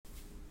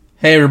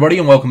Hey everybody,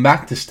 and welcome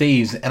back to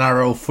Steve's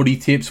NRL Footy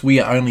Tips. We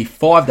are only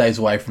 5 days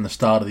away from the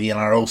start of the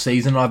NRL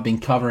season. I've been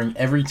covering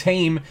every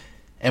team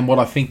and what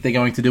I think they're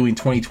going to do in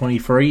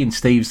 2023 in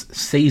Steve's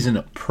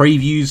season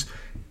previews.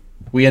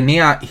 We are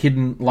now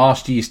hitting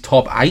last year's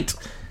top 8.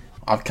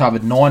 I've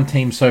covered 9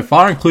 teams so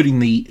far, including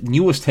the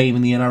newest team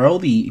in the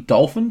NRL, the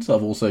Dolphins.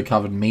 I've also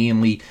covered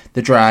Manly,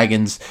 the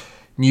Dragons,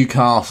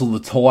 Newcastle,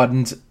 the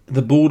Titans,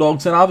 the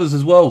Bulldogs, and others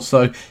as well.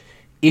 So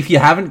if you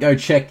haven't, go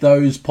check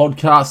those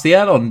podcasts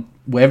out on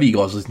wherever you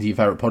guys listen to your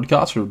favourite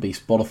podcasts, whether it be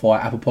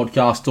Spotify, Apple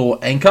Podcast, or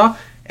Anchor.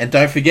 And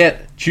don't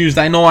forget,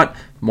 Tuesday night,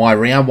 my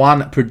round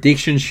 1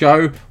 prediction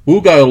show will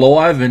go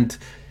live. And,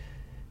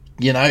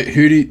 you know,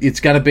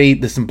 it's going to be,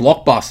 there's some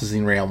blockbusters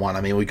in round 1.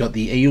 I mean, we've got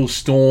the Eels,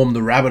 Storm,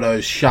 the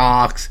Rabbitohs,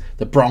 Sharks,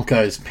 the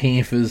Broncos,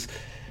 Panthers.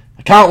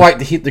 I can't wait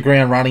to hit the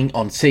ground running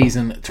on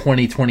season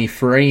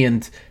 2023.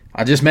 And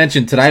I just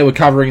mentioned today we're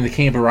covering the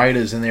Canberra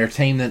Raiders, and they're a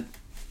team that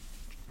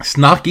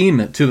snuck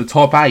in to the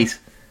top 8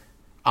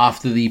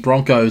 after the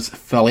Broncos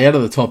fell out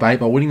of the top 8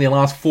 by winning their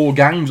last 4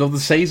 games of the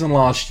season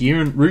last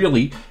year. And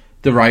really,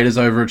 the Raiders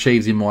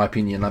overachieved, in my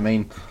opinion. I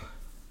mean,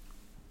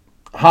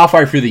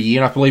 halfway through the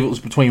year, and I believe it was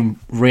between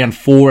round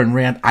 4 and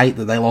round 8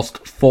 that they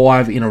lost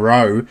 5 in a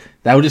row.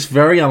 They were just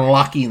very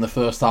unlucky in the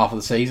first half of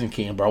the season,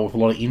 Canberra, with a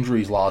lot of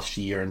injuries last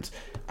year. And,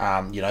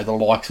 the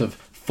likes of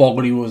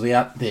Fogarty was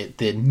out,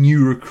 their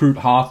new recruit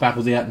halfback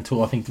was out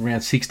until I think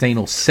around 16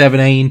 or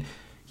 17.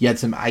 You had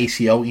some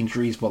ACL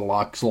injuries by the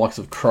likes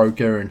of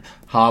Croker and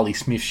Harley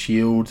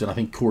Smith-Shields, and I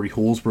think Corey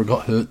Horsburgh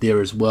got hurt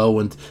there as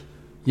well. And,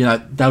 they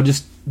were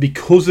just,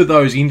 because of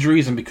those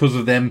injuries and because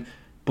of them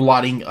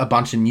blooding a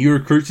bunch of new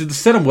recruits, it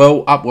set them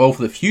up well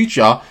for the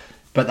future,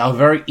 but they were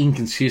very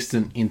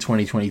inconsistent in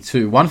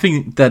 2022. One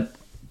thing that,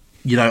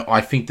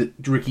 I think that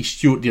Ricky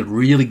Stuart did a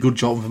really good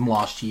job of them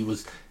last year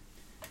was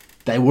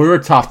they were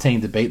a tough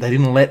team to beat. They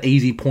didn't let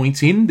easy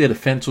points in. Their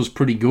defence was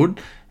pretty good.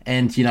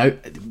 And,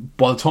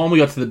 by the time we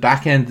got to the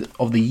back end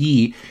of the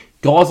year,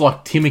 guys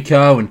like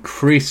Timoko and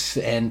Chris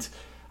and,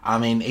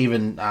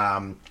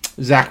 even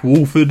Zach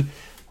Wolford,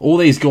 all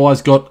these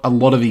guys got a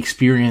lot of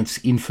experience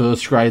in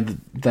first grade that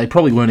they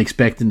probably weren't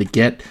expecting to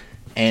get.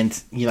 And,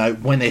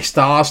 when their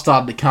stars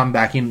started to come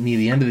back in near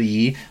the end of the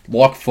year,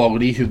 like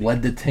Fogarty, who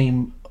led the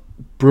team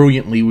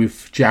brilliantly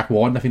with Jack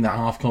White, and I think that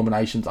half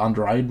combination's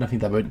underrated, and I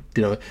think they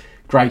did a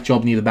great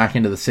job near the back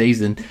end of the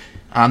season.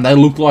 They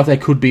looked like they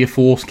could be a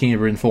force,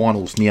 Canberra, in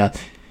finals. Now,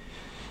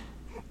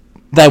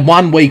 they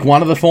won week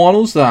 1 of the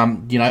finals,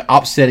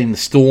 upsetting the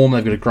Storm.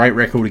 They've got a great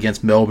record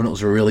against Melbourne. It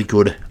was a really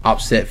good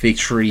upset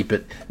victory,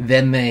 but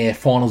then their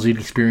finals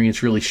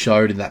experience really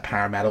showed in that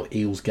Parramatta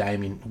Eels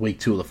game in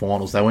week 2 of the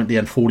finals. They went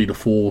down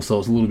 40-4, so it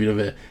was a little bit of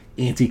an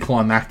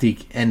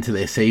anticlimactic end to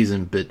their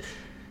season, but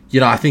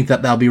I think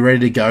that they'll be ready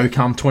to go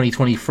come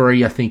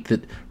 2023. I think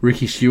that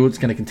Ricky Stuart's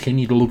going to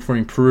continue to look for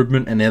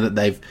improvement, and now that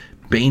they've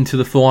been to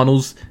the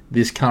finals,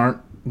 this current,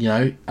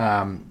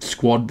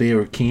 squad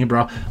there at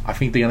Canberra, I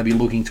think they're going to be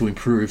looking to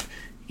improve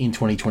in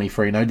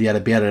 2023, no doubt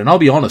about it. And I'll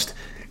be honest,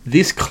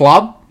 this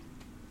club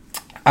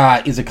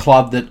is a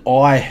club that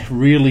I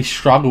really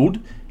struggled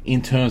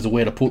in terms of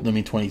where to put them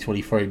in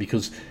 2023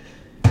 because,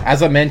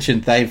 as I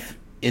mentioned, they've,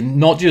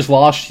 not just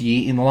last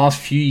year, in the last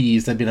few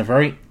years, they've been a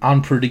very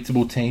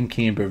unpredictable team,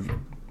 Canberra.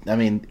 I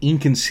mean,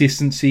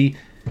 inconsistency,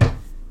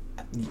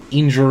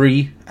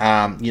 injury,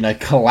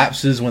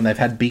 collapses when they've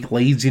had big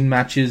leads in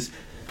matches.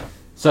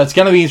 So it's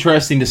going to be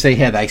interesting to see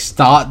how they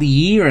start the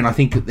year, and I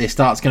think that their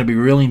start's going to be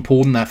really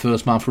important that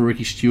first month for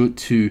Ricky Stuart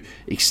to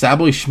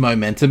establish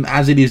momentum,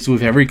 as it is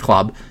with every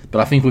club. But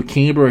I think with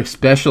Canberra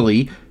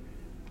especially,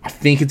 I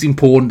think it's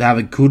important to have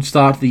a good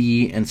start to the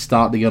year and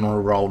start to get on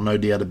a roll, no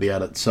doubt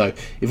about it. So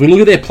if we look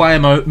at their player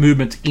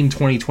movements in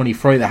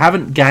 2023, they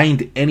haven't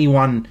gained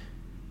anyone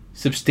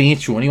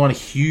substantial, anyone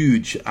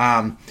huge.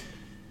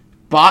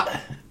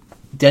 But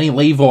Danny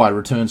Levi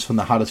returns from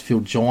the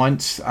Huddersfield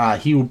Giants.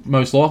 He will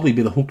most likely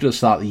be the hooker to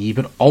start the year,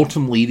 but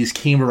ultimately this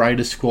Canberra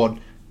Raiders squad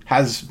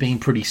has been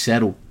pretty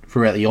settled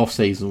throughout the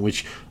off-season,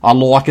 which I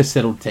like a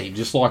settled team,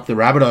 just like the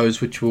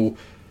Rabbitohs, which we'll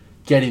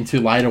get into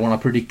later when I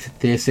predict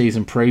their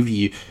season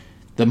preview.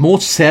 The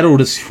more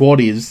settled a squad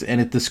is,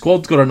 and if the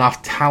squad's got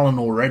enough talent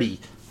already,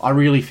 I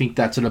really think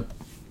that's an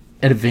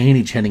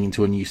advantage heading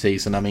into a new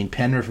season. I mean,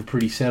 Penrith are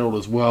pretty settled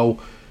as well.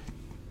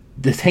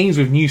 The teams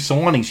with new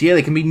signings,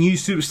 there can be new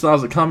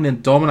superstars that come in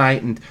and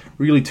dominate and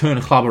really turn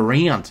a club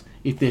around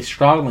if they're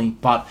struggling,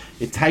 but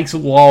it takes a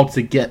while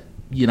to get,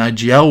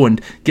 gel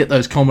and get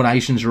those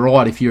combinations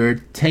right. If you're a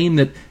team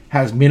that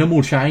has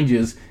minimal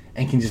changes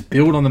and can just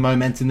build on the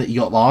momentum that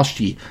you got last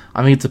year,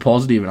 I think it's a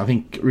positive, and I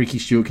think Ricky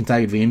Stuart can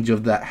take advantage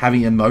of that,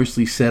 having a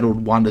mostly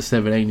settled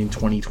 1-17 in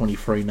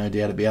 2023, no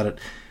doubt about it.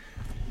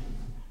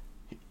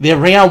 Their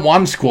round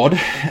 1 squad,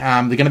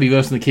 they're going to be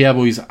versing the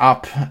Cowboys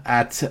up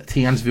at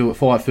Townsville at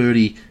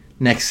 5:30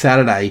 next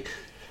Saturday.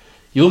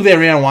 You look at their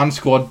round 1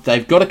 squad,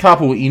 they've got a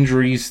couple of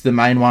injuries, the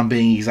main one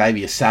being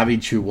Xavier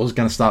Savage, who was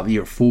going to start the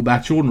year at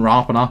fullback. Jordan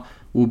Rapana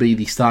will be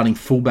the starting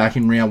fullback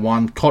in round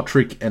 1.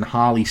 Kotrick and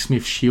Harley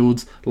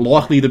Smith-Shields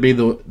likely to be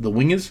the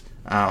wingers.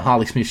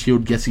 Harley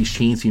Smith-Shield gets his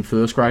chance in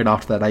first grade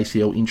after that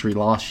ACL injury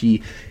last year.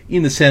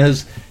 In the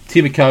centres,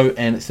 Timoko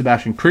and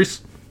Sebastian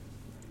Chris.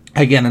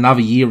 Again,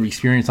 another year of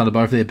experience under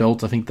both their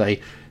belts. I think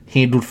they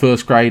handled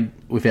first grade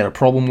without a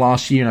problem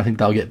last year, and I think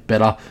they'll get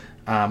better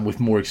with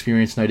more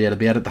experience, no doubt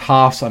about it. The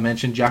halves, I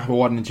mentioned, Jack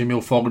Wighton and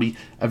Jamil Fogarty,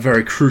 a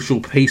very crucial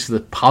piece of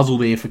the puzzle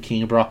there for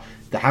Canberra.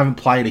 They haven't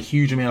played a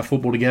huge amount of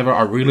football together.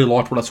 I really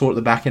liked what I saw at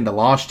the back end of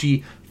last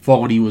year.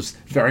 Fogarty was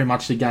very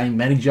much the game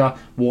manager.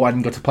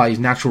 Wighton got to play his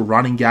natural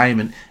running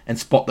game and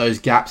spot those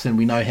gaps, and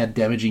we know how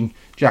damaging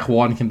Jack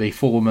Wighton can be,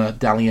 former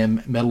Dally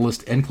M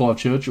medalist, and Clive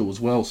Churchill as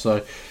well.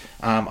 So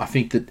I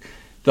think that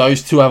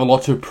those two have a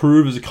lot to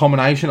prove as a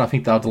combination. I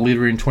think they'll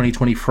deliver in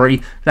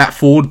 2023. That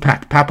forward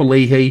pack,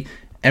 Papali'i,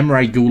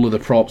 Emre Gula, the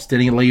props,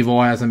 Denny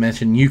Levi, as I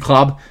mentioned, new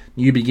club,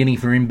 new beginning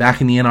for him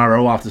back in the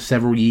NRL after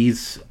several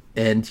years.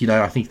 And,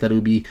 I think that he'll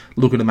be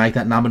looking to make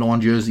that number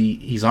 9 jersey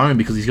his own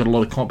because he's got a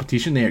lot of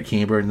competition there at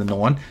Canberra in the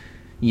 9.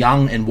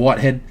 Young and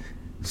Whitehead,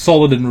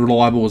 solid and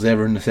reliable as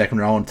ever in the second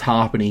row. And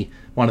Tarpany,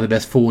 one of the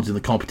best forwards in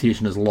the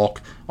competition, as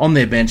lock. On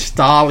their bench,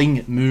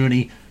 Starling,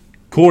 Mooney,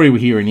 Corey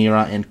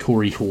Wahiranira, and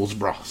Corey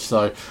Horsburgh.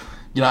 So,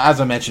 as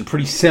I mentioned,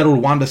 pretty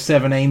settled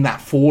 1-17.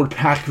 That forward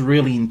pack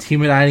really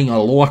intimidating. I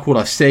like what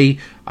I see.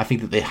 I think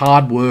that they're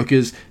hard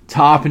workers.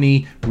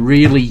 Tarpany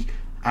really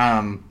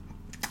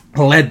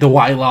led the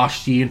way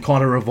last year and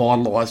kind of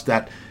revitalised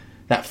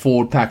that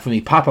forward pack for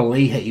me.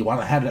 Papali'i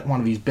had one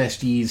of his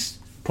best years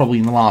probably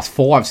in the last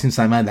 5 since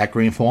they made that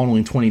grand final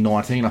in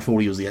 2019. I thought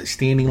he was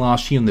outstanding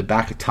last year on the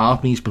back of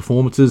Tarpany's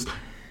performances.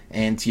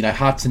 And,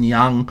 Hudson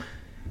Young,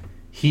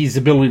 his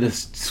ability to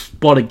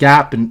spot a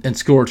gap and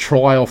score a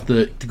try off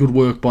the good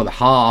work by the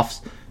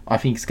halves, I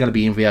think it's going to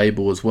be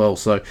invaluable as well.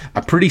 So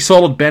a pretty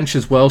solid bench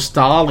as well.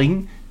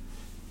 Starling,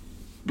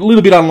 a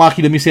little bit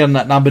unlucky to miss out on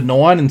that number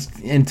 9,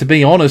 and to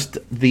be honest,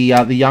 the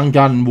young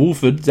gun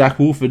Zach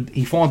Wolford,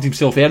 he finds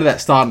himself out of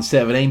that start in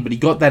 17, but he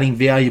got that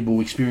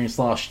invaluable experience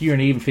last year,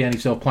 and he even found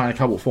himself playing a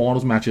couple of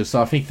finals matches.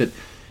 So I think that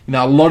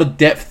a lot of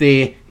depth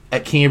there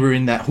at Canberra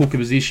in that hooker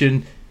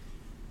position.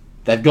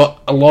 They've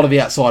got a lot of the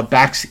outside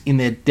backs in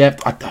their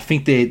depth. I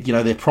think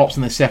their props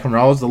in their second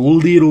row is a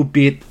little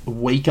bit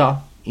weaker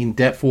in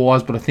depth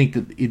wise, but I think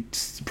that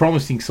it's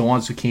promising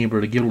signs for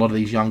Canberra to give a lot of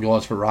these young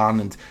guys for a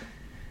run. And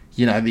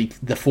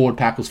the forward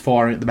pack was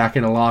firing at the back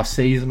end of last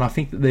season. I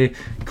think that they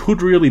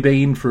could really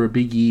be in for a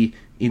big year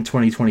in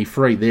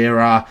 2023.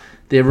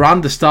 Their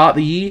run to start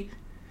the year,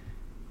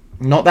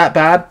 not that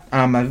bad.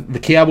 The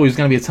Cowboys is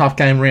going to be a tough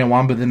game round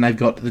 1, but then they've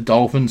got the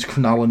Dolphins,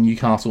 Cronulla,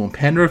 Newcastle, and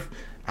Penrith.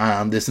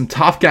 There's some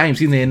tough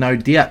games in there, no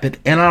doubt,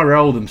 but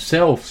NRL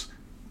themselves,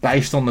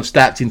 based on the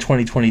stats in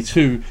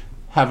 2022,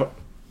 have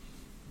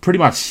pretty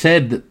much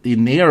said that,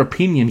 in their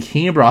opinion,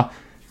 Canberra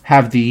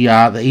have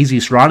the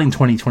easiest run in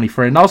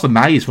 2023. And I was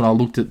amazed when I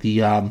looked at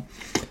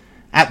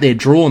their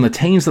draw and the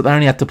teams that they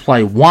only had to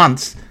play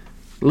once.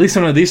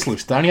 Listen to this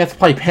list. They only had to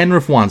play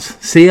Penrith once,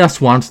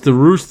 South once, the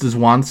Roosters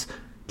once,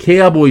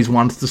 Cowboys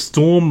once, the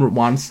Storm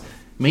once,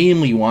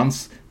 Manly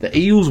once, the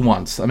Eels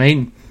once. I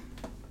mean,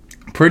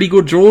 pretty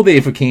good draw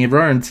there for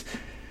Canberra, and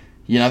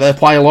they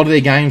play a lot of their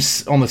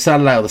games on the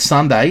Saturday or the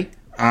Sunday.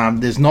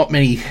 There's not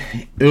many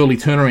early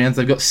turnarounds.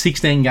 They've got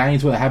 16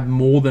 games where they have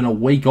more than a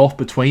week off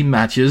between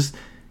matches,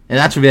 and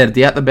that's without a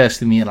doubt the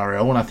best in the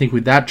NRL. And I think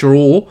with that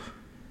draw,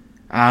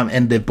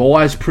 and their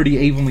buys pretty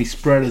evenly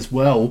spread as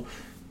well,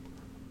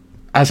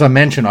 as I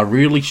mentioned, I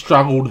really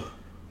struggled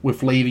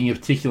with leaving a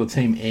particular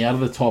team out of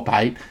the top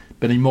 8,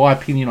 but in my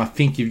opinion, I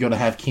think you've got to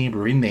have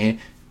Canberra in there.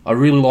 I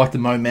really like the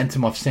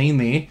momentum I've seen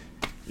there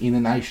in the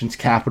nation's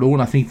capital,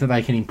 and I think that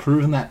they can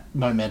improve on that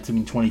momentum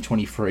in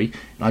 2023. And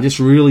I just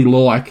really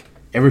like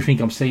everything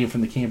I'm seeing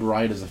from the Canberra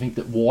Raiders. I think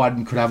that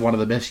Wighton could have one of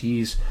the best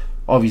years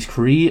of his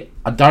career.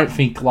 I don't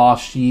think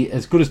last year,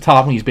 as good as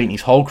Tarpany's been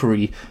his whole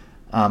career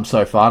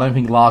so far, I don't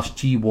think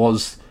last year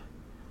was,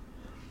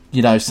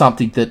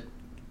 something that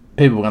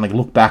people are going to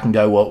look back and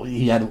go, well,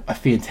 he had a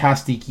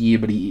fantastic year,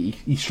 but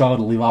he struggled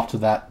to live up to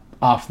that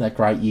after that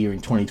great year in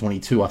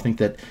 2022. I think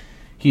that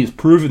he has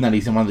proven that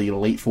he's one of the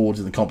elite forwards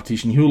in the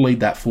competition. He'll lead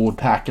that forward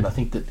pack, and I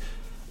think that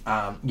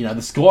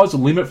the sky's the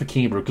limit for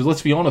Canberra, because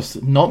let's be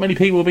honest, not many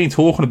people have been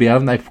talking about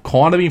them. They've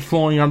kind of been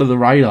flying under the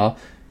radar,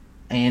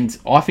 and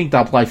I think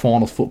they'll play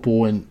finals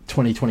football in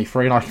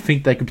 2023, and I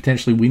think they could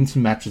potentially win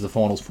some matches of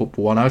finals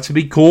football. I know it's a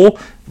big call.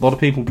 A lot of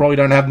people probably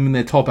don't have them in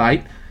their top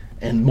 8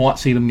 and might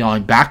see them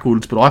going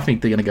backwards, but I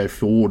think they're going to go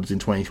forwards in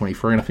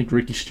 2023, and I think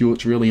Ricky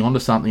Stewart's really onto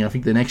something. I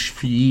think the next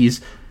few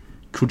years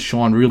could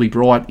shine really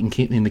bright in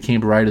the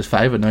Canberra Raiders'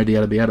 favour, no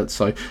doubt about it.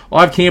 So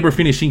I have Canberra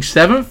finishing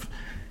 7th.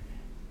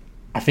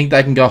 I think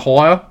they can go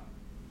higher.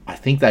 I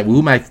think they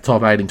will make the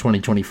top 8 in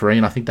 2023,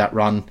 and I think that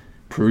run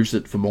proves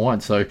it for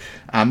mine. So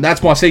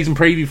that's my season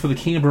preview for the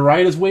Canberra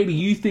Raiders. Where do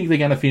you think they're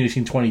going to finish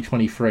in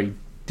 2023?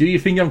 Do you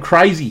think I'm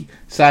crazy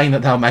saying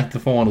that they'll make the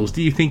finals?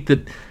 Do you think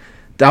that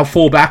they'll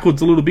fall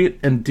backwards a little bit?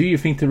 And do you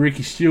think that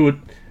Ricky Stewart,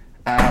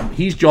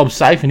 his job's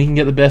safe and he can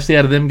get the best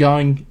out of them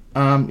going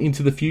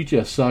into the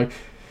future? So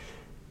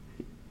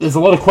there's a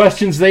lot of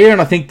questions there,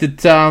 and I think that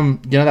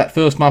that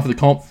first month of the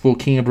comp for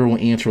Canberra will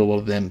answer a lot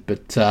of them.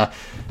 But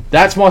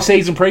that's my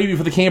season preview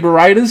for the Canberra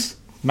Raiders.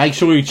 Make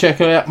sure you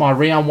check out my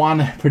round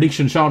 1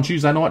 prediction show on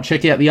Tuesday night.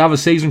 Check out the other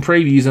season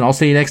previews, and I'll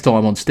see you next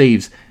time on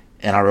Steve's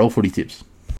NRL Footy Tips.